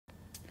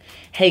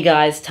Hey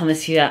guys,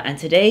 Thomas here, and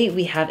today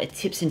we have a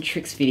tips and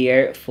tricks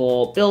video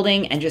for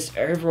building and just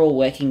overall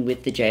working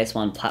with the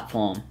JS-1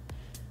 platform.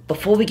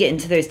 Before we get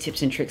into those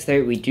tips and tricks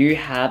though, we do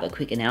have a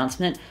quick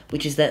announcement,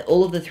 which is that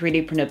all of the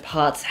 3D printed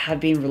parts have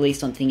been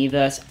released on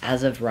Thingiverse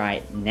as of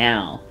right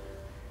now.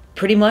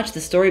 Pretty much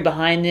the story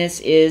behind this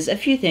is a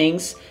few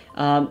things.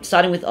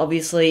 Starting with,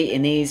 obviously,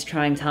 in these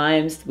trying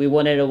times, we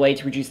wanted a way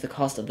to reduce the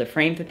cost of the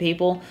frame for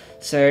people.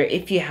 So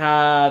if you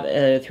have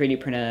a 3D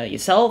printer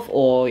yourself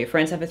or your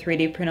friends have a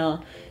 3D printer,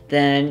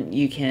 then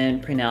you can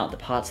print out the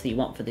parts that you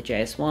want for the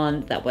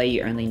JS-1. That way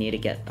you only need to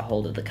get a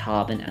hold of the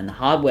carbon and the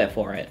hardware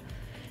for it.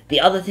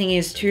 The other thing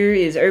is too,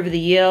 is over the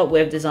year,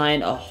 we've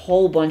designed a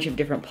whole bunch of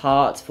different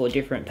parts for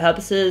different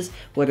purposes,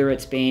 whether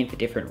it's been for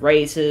different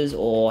races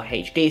or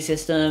HD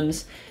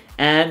systems.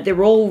 And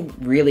they're all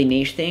really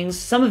niche things.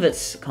 Some of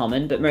it's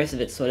common, but most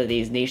of it's sort of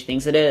these niche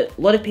things that a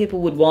lot of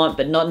people would want,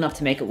 but not enough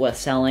to make it worth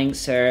selling.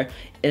 So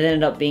it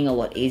ended up being a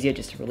lot easier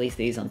just to release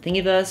these on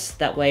Thingiverse.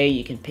 That way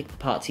you can pick the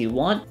parts you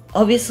want.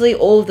 Obviously,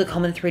 all of the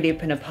common 3D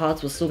printer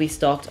parts will still be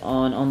stocked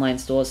on online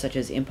stores such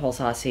as Impulse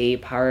RC,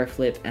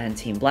 Pyroflip, and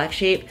Team Black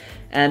Sheep.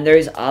 And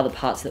those are the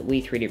parts that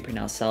we 3D print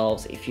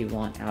ourselves if you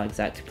want our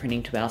exact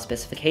printing to our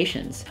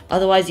specifications.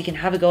 Otherwise, you can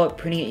have a go at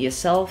printing it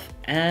yourself,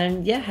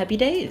 and yeah, happy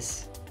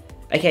days.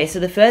 Okay, so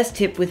the first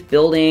tip with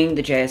building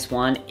the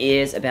JS-1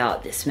 is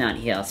about this mount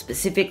here,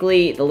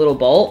 specifically the little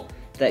bolt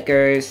that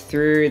goes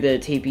through the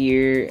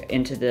TPU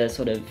into the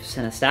sort of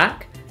center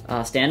stack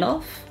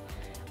standoff.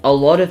 A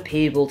lot of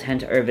people tend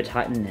to over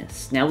tighten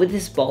this. Now with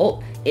this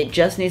bolt, it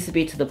just needs to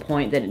be to the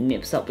point that it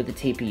nips up with the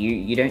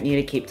TPU. You don't need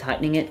to keep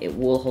tightening it, it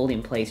will hold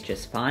in place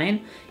just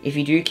fine. If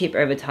you do keep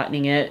over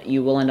tightening it,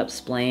 you will end up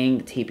splaying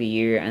the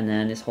TPU and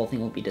then this whole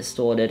thing will be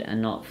distorted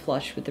and not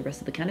flush with the rest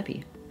of the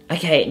canopy.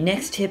 Okay,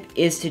 next tip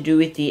is to do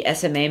with the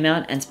SMA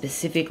mount and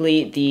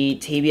specifically the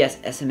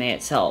TBS SMA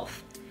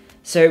itself.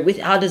 So with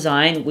our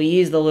design, we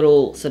use the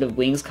little sort of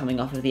wings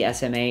coming off of the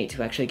SMA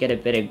to actually get a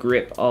better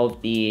grip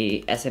of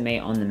the SMA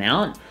on the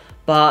mount.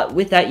 But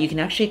with that, you can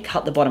actually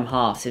cut the bottom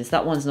half since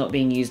that one's not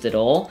being used at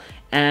all.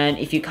 And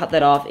if you cut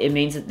that off, it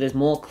means that there's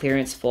more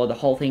clearance for the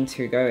whole thing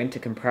to go into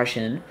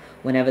compression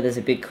whenever there's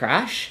a big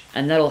crash.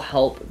 And that'll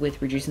help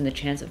with reducing the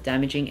chance of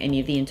damaging any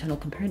of the internal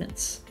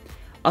components.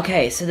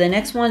 Okay, so the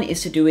next one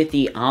is to do with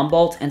the arm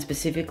bolts and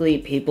specifically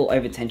people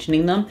over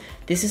tensioning them.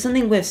 This is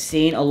something we've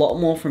seen a lot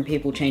more from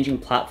people changing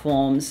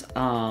platforms.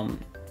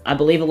 I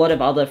believe a lot of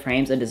other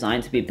frames are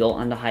designed to be built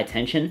under high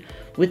tension.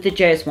 With the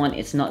JS-1,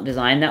 it's not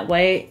designed that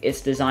way.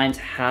 It's designed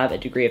to have a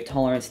degree of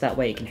tolerance, that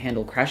way it can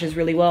handle crashes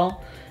really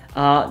well.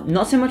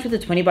 Not so much with the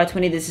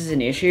 20x20, this is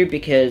an issue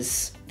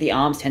because the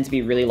arms tend to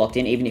be really locked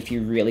in even if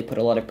you really put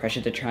a lot of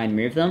pressure to try and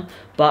move them.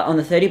 But on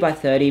the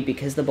 30x30,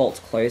 because the bolt's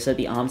closer,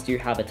 the arms do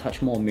have a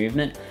touch more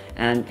movement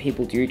and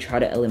people do try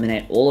to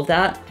eliminate all of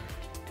that.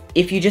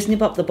 If you just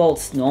nip up the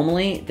bolts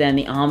normally, then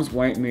the arms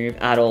won't move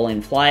at all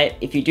in flight.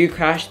 If you do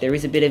crash, there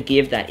is a bit of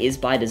give that is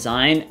by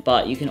design,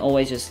 but you can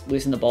always just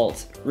loosen the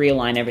bolts,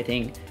 realign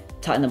everything,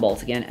 tighten the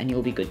bolts again, and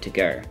you'll be good to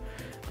go.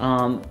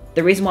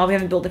 The reason why we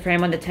haven't built the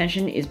frame under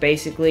tension is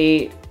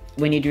basically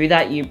when you do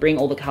that, you bring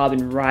all the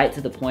carbon right to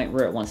the point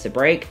where it wants to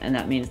break, and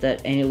that means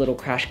that any little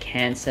crash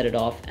can set it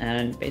off,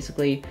 and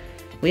basically,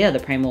 well, yeah, the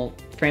frame will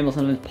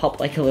sometimes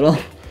pop like a little,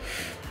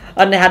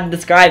 I don't know how to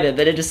describe it,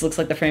 but it just looks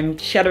like the frame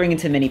shattering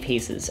into many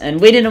pieces, and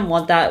we didn't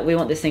want that. We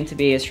want this thing to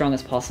be as strong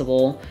as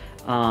possible.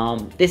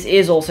 This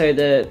is also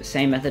the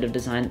same method of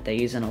design that they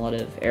use in a lot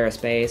of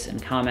aerospace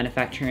and car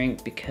manufacturing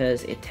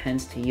because it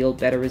tends to yield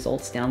better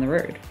results down the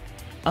road.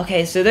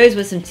 Okay, so those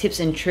were some tips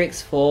and tricks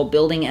for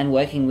building and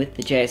working with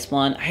the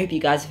JS-1. I hope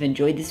you guys have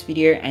enjoyed this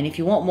video, and if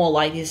you want more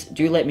like this,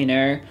 do let me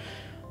know.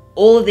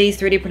 All of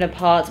these 3D printed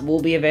parts will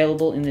be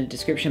available in the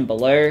description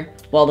below.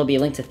 Well, there'll be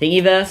a link to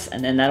Thingiverse,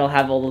 and then that'll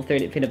have all the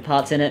 3D printed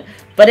parts in it.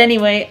 But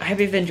anyway, I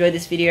hope you've enjoyed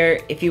this video.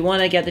 If you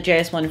want to get the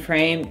JS-1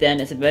 frame, then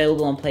it's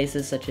available on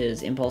places such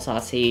as Impulse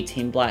RC,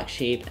 Team Black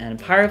Sheep, and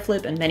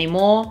Pyroflip, and many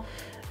more.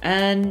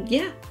 And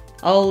yeah,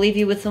 I'll leave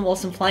you with some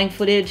awesome flying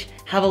footage.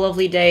 Have a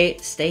lovely day,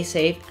 stay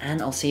safe,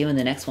 and I'll see you in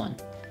the next one.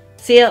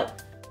 See ya!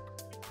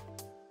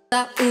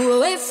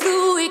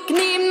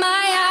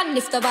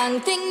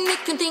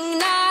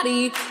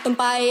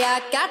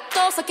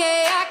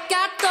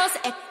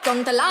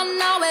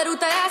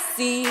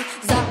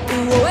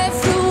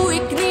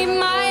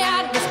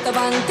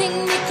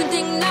 Banting,